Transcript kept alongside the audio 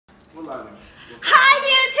Hi,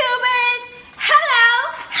 YouTubers!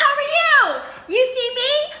 Hello! How are you? You see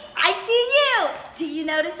me? I see you. Do you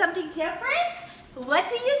notice something different? What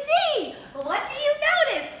do you see? What do you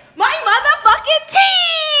notice? My motherfucking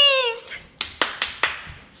teeth!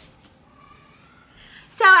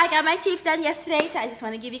 So I got my teeth done yesterday, so I just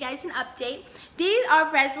want to give you guys an update. These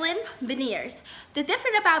are Resin veneers. The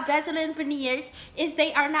difference about Resin veneers is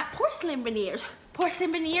they are not porcelain veneers.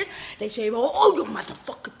 Porcelain veneers, they shave all your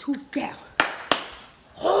motherfucking tooth down.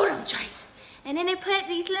 Hold them tight. And then they put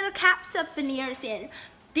these little caps of veneers in.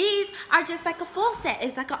 These are just like a full set.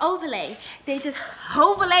 It's like an overlay. They just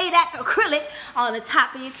overlay that acrylic on the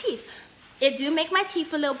top of your teeth. It do make my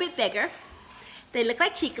teeth a little bit bigger. They look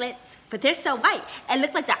like chiclets, but they're so white. I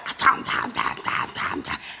look like the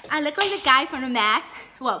I look like the guy from The Mask.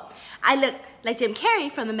 Well, I look like Jim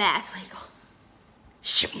Carrey from The Mask. Where you go,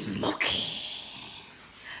 Smokey.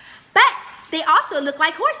 But they also look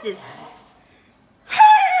like horses.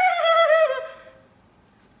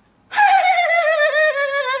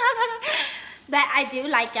 But I do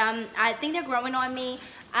like them. I think they're growing on me.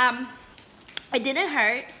 It didn't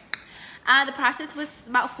hurt. The process was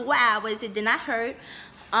about 4 hours. It did not hurt.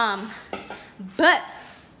 But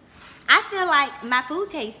I feel like my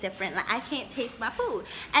food tastes different. Like I can't taste my food.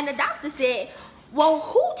 And the doctor said, well,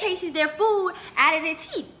 who tastes their food out of their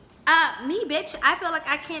teeth? Me, bitch. I feel like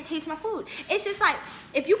I can't taste my food. It's just like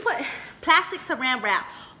if you put plastic saran wrap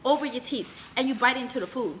over your teeth and you bite into the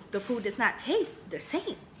food does not taste the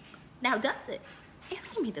same. Now, does it?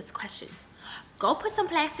 Answer me this question. Go put some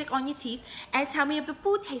plastic on your teeth and tell me if the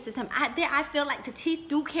food tastes the same. I feel like the teeth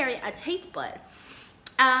do carry a taste bud.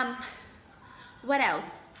 What else?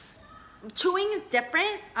 Chewing is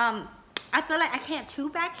different. I feel like I can't chew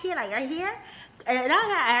back here, like right here. And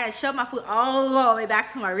I shove my food all the way back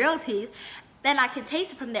to my real teeth. Then I can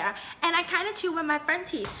taste it from there. And I kind of chew with my front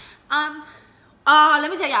teeth. Let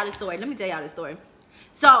me tell y'all this story.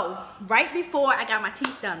 So, right before I got my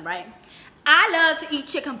teeth done, right? I love to eat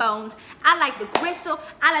chicken bones. I like the gristle.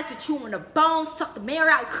 I like to chew on the bones, suck the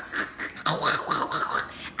marrow out.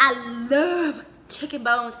 I love chicken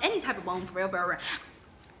bones, any type of bone, for real, for real.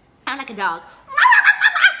 I'm like a dog.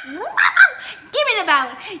 Give me the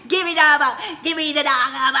bone. Give me the bone. Give me the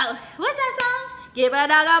dog a bone. What's that song? Give a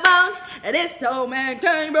dog a bone. And this old man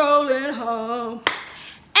came rolling home.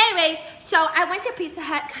 Anyways, so I went to Pizza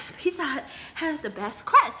Hut because Pizza Hut has the best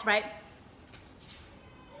crust, right?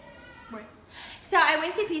 So I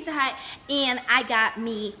went to Pizza Hut and I got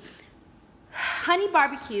me honey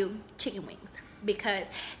barbecue chicken wings because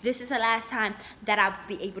this is the last time that I'll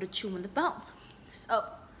be able to chew on the bones. So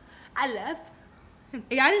I left.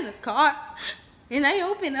 I got in the car and I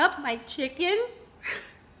opened up my chicken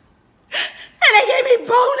and they gave me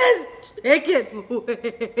boneless chicken wings.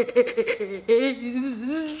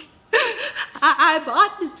 I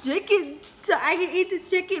bought the chicken so I could eat the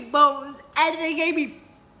chicken bones and they gave me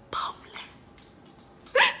boneless.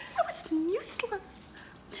 That was useless.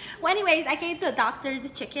 Well, anyways, I gave the doctor the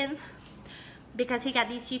chicken because he got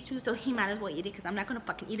these teeth too, so he might as well eat it because I'm not gonna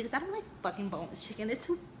fucking eat it because I don't like fucking boneless chicken. It's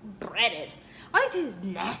too breaded. All it tastes is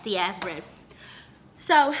nasty ass bread.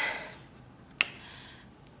 So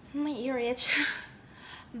my ear itch.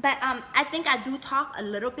 But I think I do talk a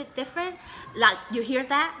little bit different. Like you hear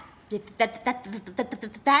that? The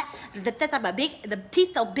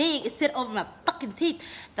teeth so big it sit over my fucking teeth.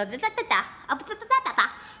 Like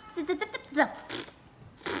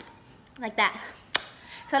that.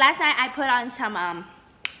 So last night I put on some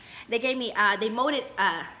they gave me they molded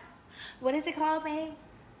what is it called, babe?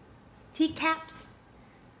 Teeth caps?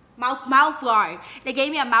 Mouth guard. They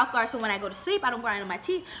gave me a mouth guard so when I go to sleep I don't grind on my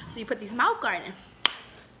teeth. So you put these mouth guard in.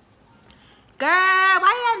 Girl,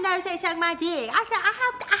 why you have nerve say suck my dick? I said I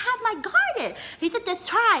have my garden. He said just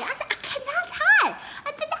try. I said I cannot try.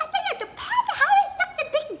 I said I think you're depressed. How do I suck the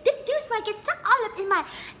dick juice when I get stuck all up in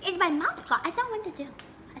my mouth guard? I don't want to do.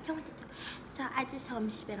 So I just told him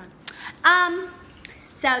to spit on.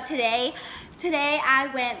 So today I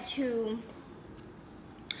went to.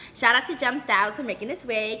 Shout out to Jump Styles for making this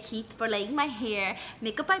wig, Keith for laying my hair,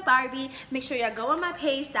 Makeup by Barbie. Make sure y'all go on my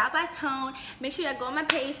page, Style by Tone. Make sure y'all go on my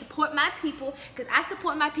page, support my people, because I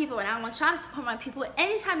support my people and I want y'all to support my people.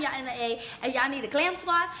 Anytime y'all in the A and y'all need a glam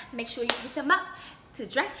squad, make sure you hit them up to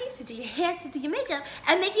dress you, to do your hair, to do your makeup,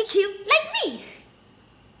 and make you cute like me.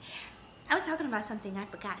 I was talking about something I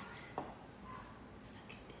forgot.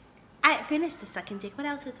 I finished the sucking dick. What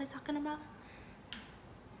else was I talking about?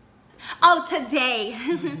 Oh, today.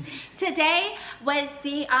 Today was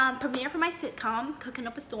the premiere for my sitcom, Cooking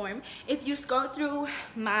Up a Storm. If you scroll through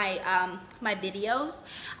my my videos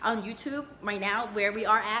on YouTube right now, where we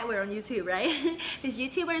are at, we're on YouTube, right? This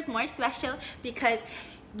YouTuber is more special because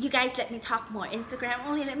you guys let me talk more. Instagram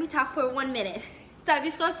only let me talk for 1 minute. So if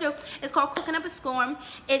you scroll through, it's called Cooking Up a Storm.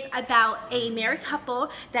 It's about a married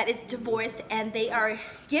couple that is divorced and they are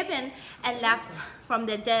given and left from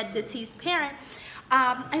their dead, deceased parent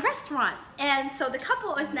a restaurant. And so the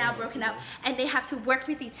couple is now broken up and they have to work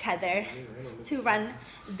with each other to run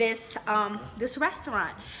this this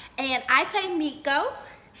restaurant. And I play Miko.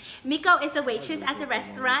 Miko is a waitress at the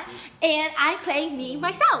restaurant, and I play me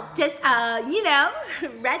myself. Just, you know,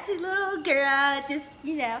 ratchet little girl, just,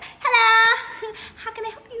 you know, hello, how can I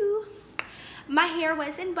help you? My hair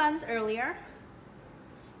was in buns earlier.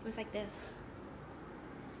 It was like this.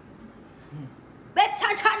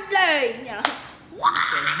 You know.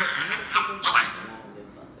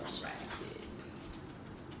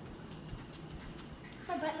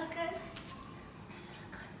 My butt look good?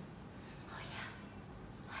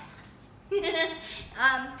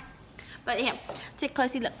 But yeah, take a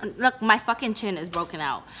closely look. Look, my fucking chin is broken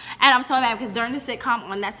out, and I'm so mad because during the sitcom,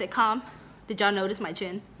 on that sitcom, did y'all notice my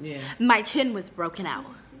chin? Yeah. My chin was broken out.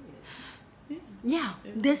 Yeah,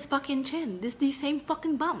 this fucking chin, these same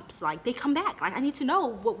fucking bumps, like they come back. Like I need to know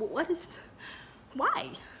what is,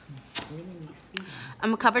 why?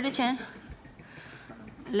 I'm gonna cover the chin.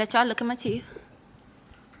 Let y'all look at my teeth.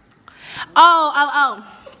 Oh.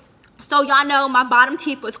 So y'all know my bottom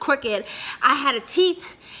teeth was crooked. I had a teeth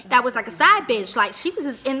that was like a side bitch. Like she was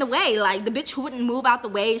just in the way. Like the bitch wouldn't move out the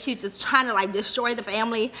way. She was just trying to like destroy the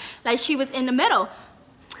family. Like she was in the middle.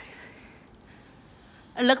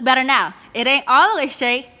 It look better now. It ain't all the way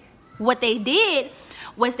straight. What they did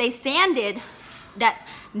was they sanded that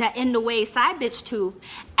in the way side bitch tooth,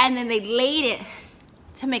 and then they laid it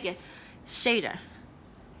to make it straighter.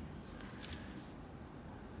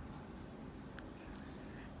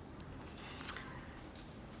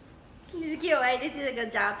 This is cute, right? This is a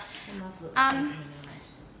good job.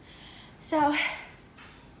 So I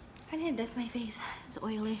didn't dust my face. It's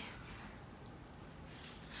oily.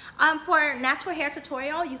 For natural hair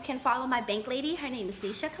tutorial, you can follow my bank lady. Her name is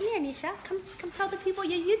Nisha. Come here, Nisha. Come tell the people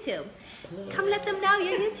your YouTube. Come let them know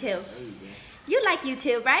your YouTube. You like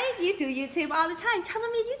YouTube, right? You do YouTube all the time. Tell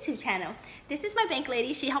them your YouTube channel. This is my bank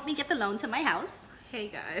lady. She helped me get the loan to my house. Hey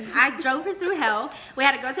guys. I drove her through hell. We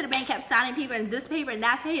had to go to the bank, kept signing people and this paper and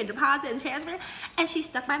that pay and deposit and transfer. And she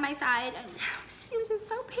stuck by my side. And she was just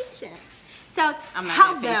so patient. So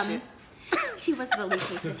tell them. She was really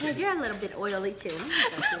patient. Hey, you're a little bit oily too.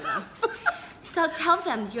 So tell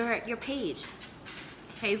them your page.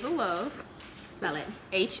 Hazel Love. Spell it.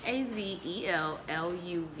 HAZELLUVE.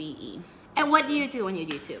 And what do you do on your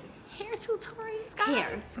YouTube? Hair tutorials, guys.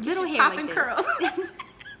 Hair. Little hair popping like curls.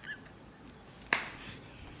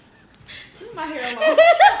 My hair alone.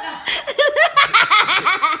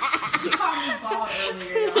 She called me bald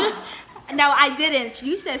earlier, y'all. No, I didn't.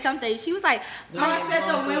 You said something. She was like, I said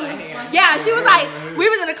the wind was yeah, she was like, we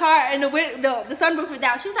was in the car and the sunroof was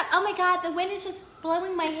down. She was like, oh my God, the wind is just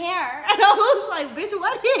blowing my hair. And I was like, bitch,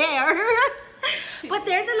 what hair? But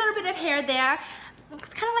there's a little bit of hair there. It's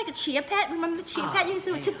kind of like a chia pet. Remember the chia pet? You used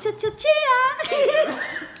to chia.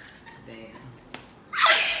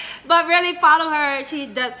 But really follow her.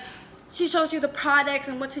 She shows you the products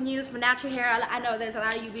and what to use for natural hair. I know there's a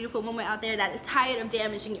lot of you beautiful women out there that is tired of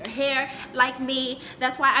damaging your hair, like me.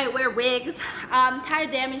 That's why I wear wigs. Tired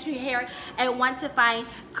of damaging your hair and want to find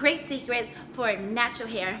great secrets for natural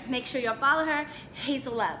hair. Make sure you'll follow her,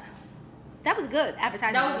 Hazel Love. That was good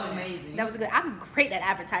advertisement. That was amazing. That was good. I'm great at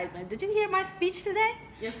advertisement. Did you hear my speech today?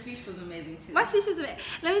 Your speech was amazing too. My speech was amazing.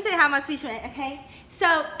 Let me tell you how my speech went, okay?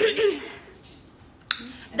 So,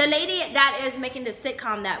 the lady that is making the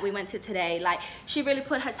sitcom that we went to today, like, she really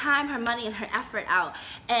put her time, her money, and her effort out.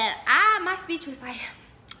 And my speech was like,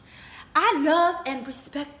 I love and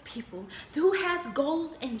respect people who has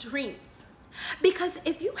goals and dreams. Because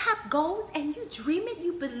if you have goals and you dream it,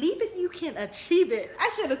 you believe it, you can achieve it. I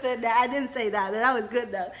should have said that. I didn't say that, but that was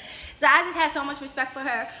good though. So I just have so much respect for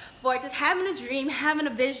her for just having a dream, having a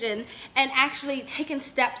vision, and actually taking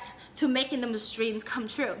steps to making those dreams come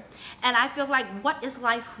true. And I feel like, what is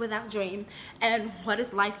life without dream? And what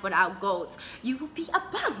is life without goals? You will be a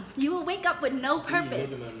bum. You will wake up with no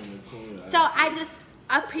purpose. So I just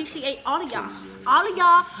appreciate all of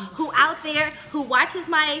y'all who out there who watches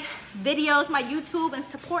my videos, my YouTube, and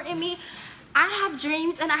supporting me. I have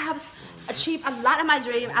dreams and I have achieved a lot of my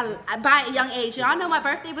dreams by a young age. Y'all know my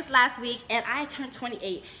birthday was last week and I turned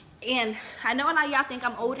 28. And I know a lot of y'all think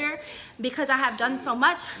I'm older because I have done so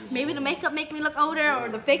much. Maybe the makeup make me look older or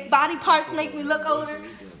the fake body parts make me look older.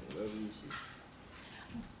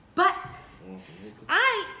 But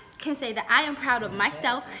I can say that I am proud of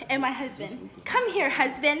myself and my husband. Come here,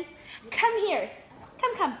 husband. Come here.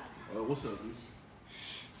 Come. What's up, dude?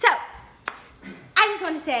 So, I just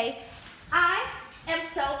want to say, I am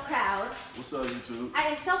so proud. What's up, YouTube? I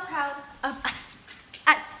am so proud of us.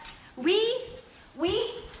 We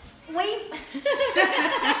are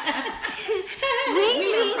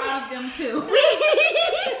proud of them too.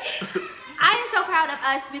 I am so proud of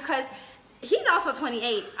us because he's also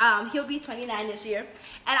 28. He'll be 29 this year.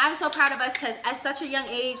 And I'm so proud of us because at such a young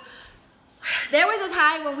age, there was a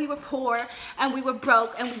time when we were poor and we were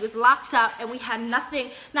broke and we was locked up and we had nothing,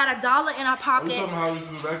 not $1 in our pocket. Are you talking about how we used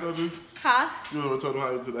to tobacco juice? Huh? You want to talk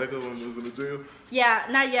about how we tobacco when we was in the jail? Yeah,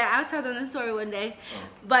 not yet. I'll tell them the story one day.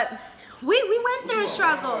 But we went through a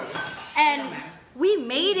struggle and we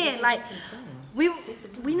made it. Like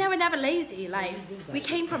we never lazy. Like we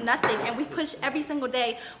came from nothing and we push every single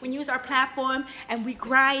day. We use our platform and we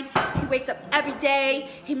grind. He wakes up every day.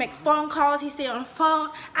 He makes phone calls. He stay on the phone.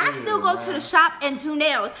 I still go to the shop and do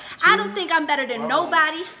nails. I don't think I'm better than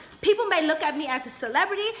nobody. People may look at me as a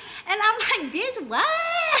celebrity and I'm like, bitch, what?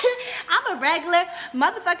 I'm a regular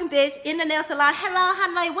motherfucking bitch in the nail salon. Hello,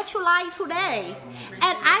 honey, what you like today?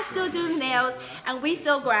 And I still do nails and we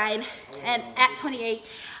still grind. And at 28,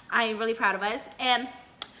 I am really proud of us. And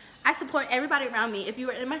I support everybody around me. If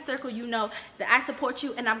you are in my circle, you know that I support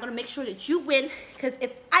you and I'm gonna make sure that you win. Because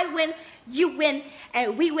if I win, you win,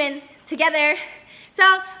 and we win together.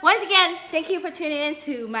 So once again, thank you for tuning in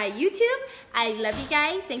to my YouTube. I love you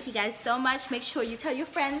guys. Thank you guys so much. Make sure you tell your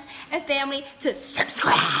friends and family to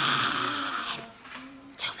subscribe.